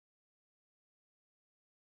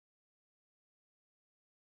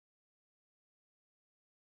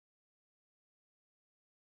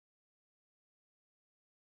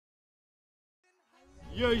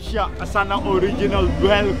Yeusja, asana original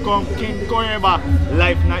welcome King Koyeba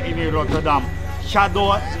live na in Rotterdam.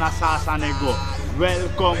 Shadow na Sasanego.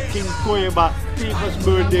 Welcome King Koyeba. People's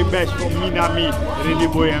birthday best for MinaMi. Really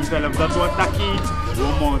boy himself. Dat wat taki. We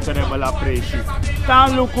moeten hebben appreciëren.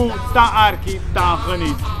 Tan luku, tan arki, tan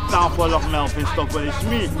geniet. Tan volg Melvin Stoffel is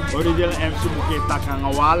me. Original MC Buket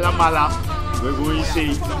takang wala mala. We gaan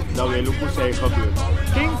zien dat we luku zijn gebeurd.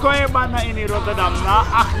 King Koyeba na in Rotterdam. Na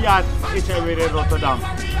 8 jaar is hij weer in Rotterdam.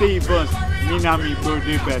 Tevens MinaMi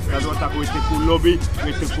birthday best. Dat wordt ook weer te lobby,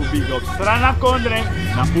 weer te big up. Strana kondre,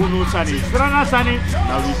 na unu sani. Strana sani,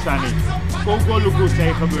 na wie sani. Kongo luku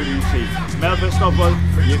zijn gebeurd in zee. Melvin Stoffel,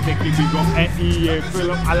 je teki big up en je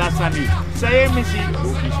film ala sani. Zij missie,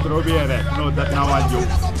 ook is proberen. No, dat nou wat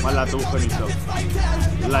joh. Maar laten we genieten.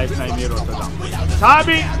 Live na in Rotterdam.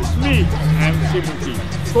 Sabi is me, MC Buki.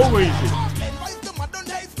 Kongo is het.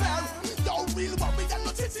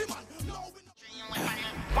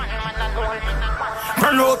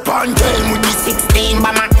 Run out on game with the 16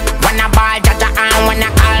 bomber. Wanna ball Jaja and wanna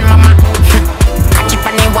call mama. Catch it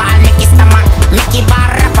on the wall, make it stammer. Make it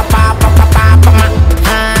bar, papa, papa, papa.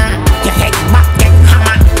 Your head back, get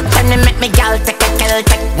hammer. Then you make me gal take a kill,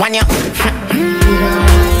 take one you.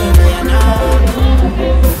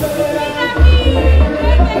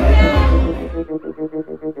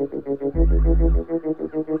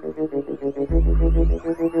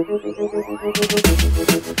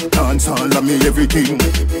 Dance all of me everything.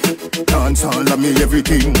 Dance all of me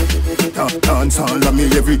everything. Dance all of me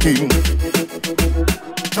everything.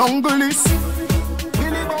 Jungle is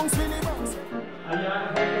Billy Bones, Billy Bones.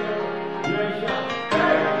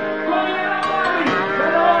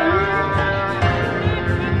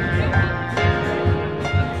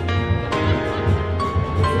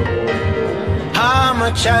 I'm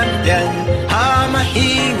a champion, I'm a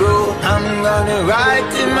hero. I'm gonna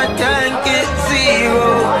ride till my tank is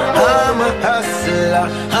zero. I'm a hustler,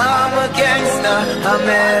 I'm a gangster. I'm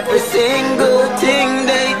every single thing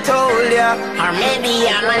they told ya. Or maybe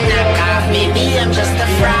I'm a knockoff, maybe I'm just a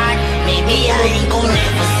fraud. Maybe I ain't gonna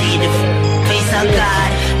never see the face of God.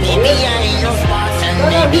 Maybe I ain't no sports and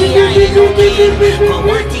maybe I ain't no game. But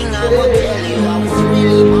one thing I will tell you, I was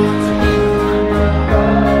really born to be.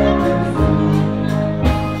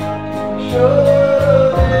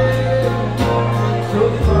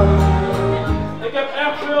 Ik heb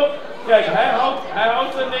echt veel. Kijk, hij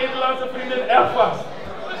houdt zijn Nederlandse vrienden echt vast.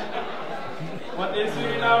 Want in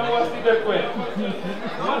Suriname was hij er kwijt.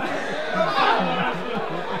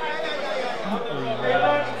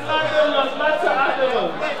 Laat hem los, laat ze ademen.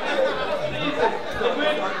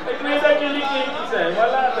 Ik weet dat jullie kindjes zijn, maar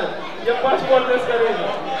laat het. Je paspoort is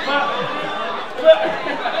geregeld. Maar.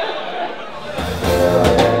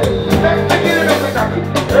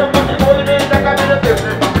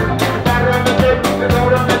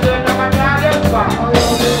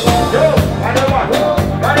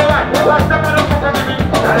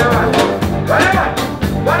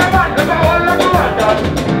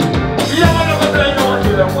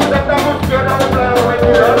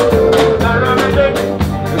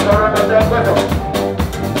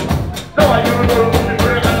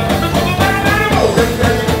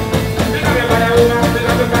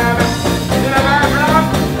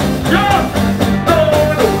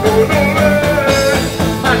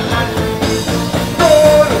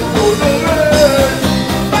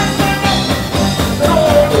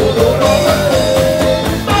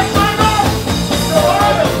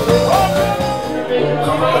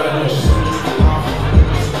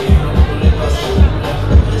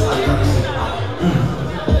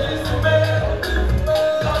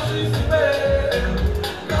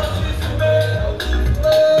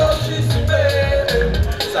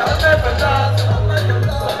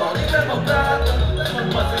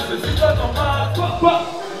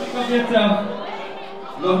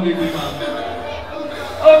 Lovely man.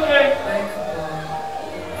 Okay.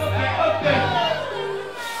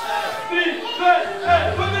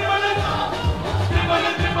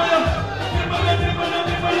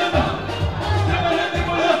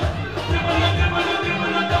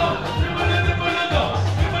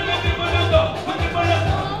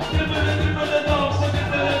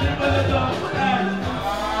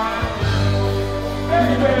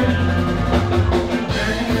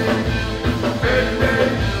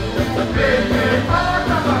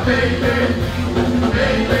 Baby,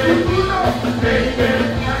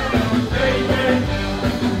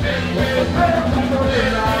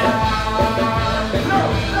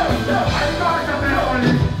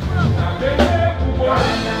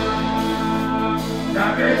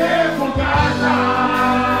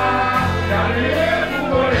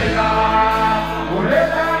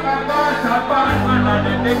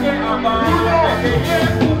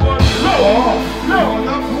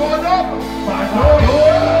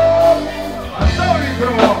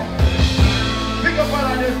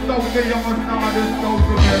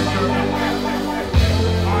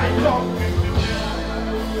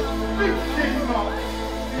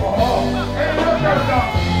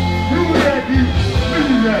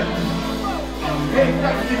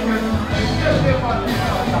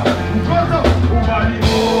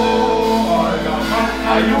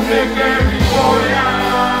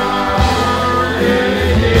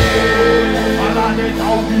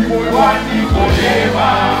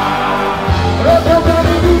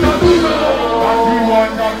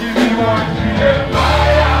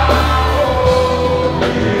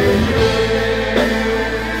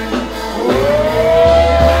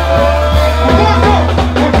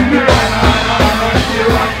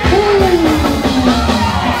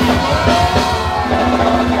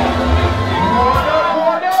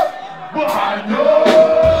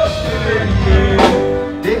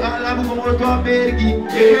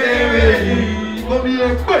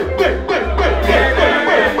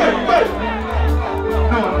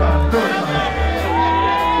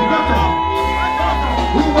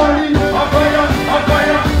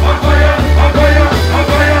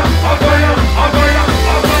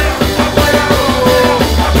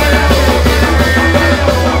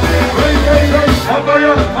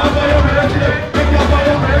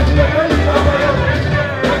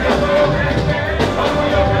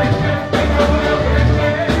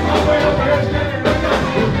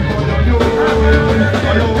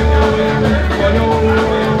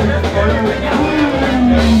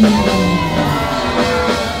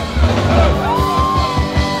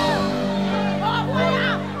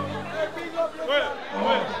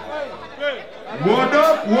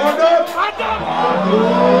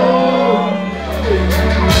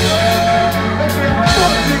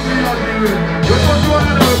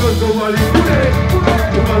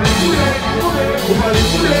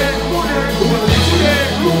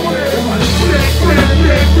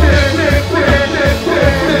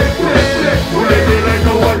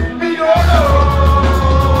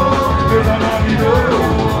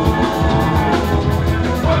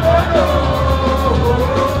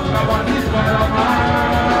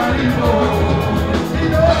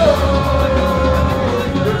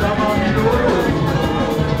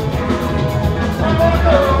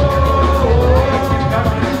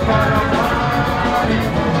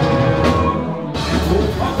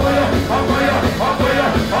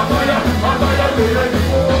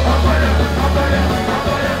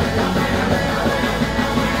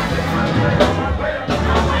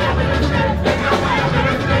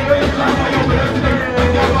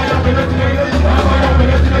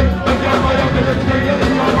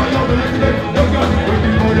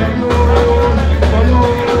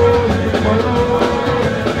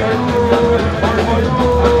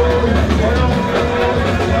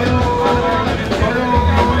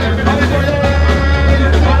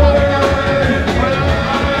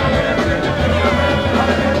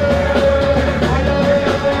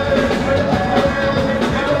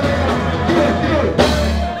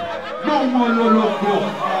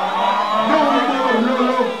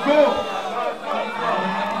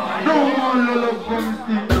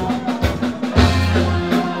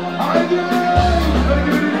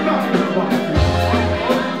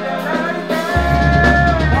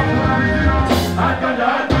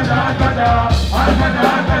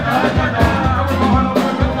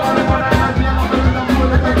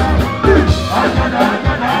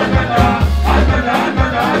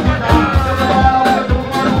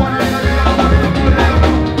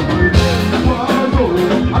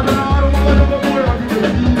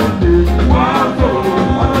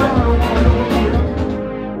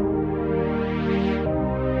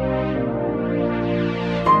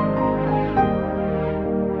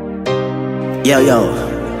 Yo,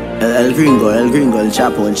 el gringo, el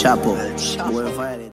chapo.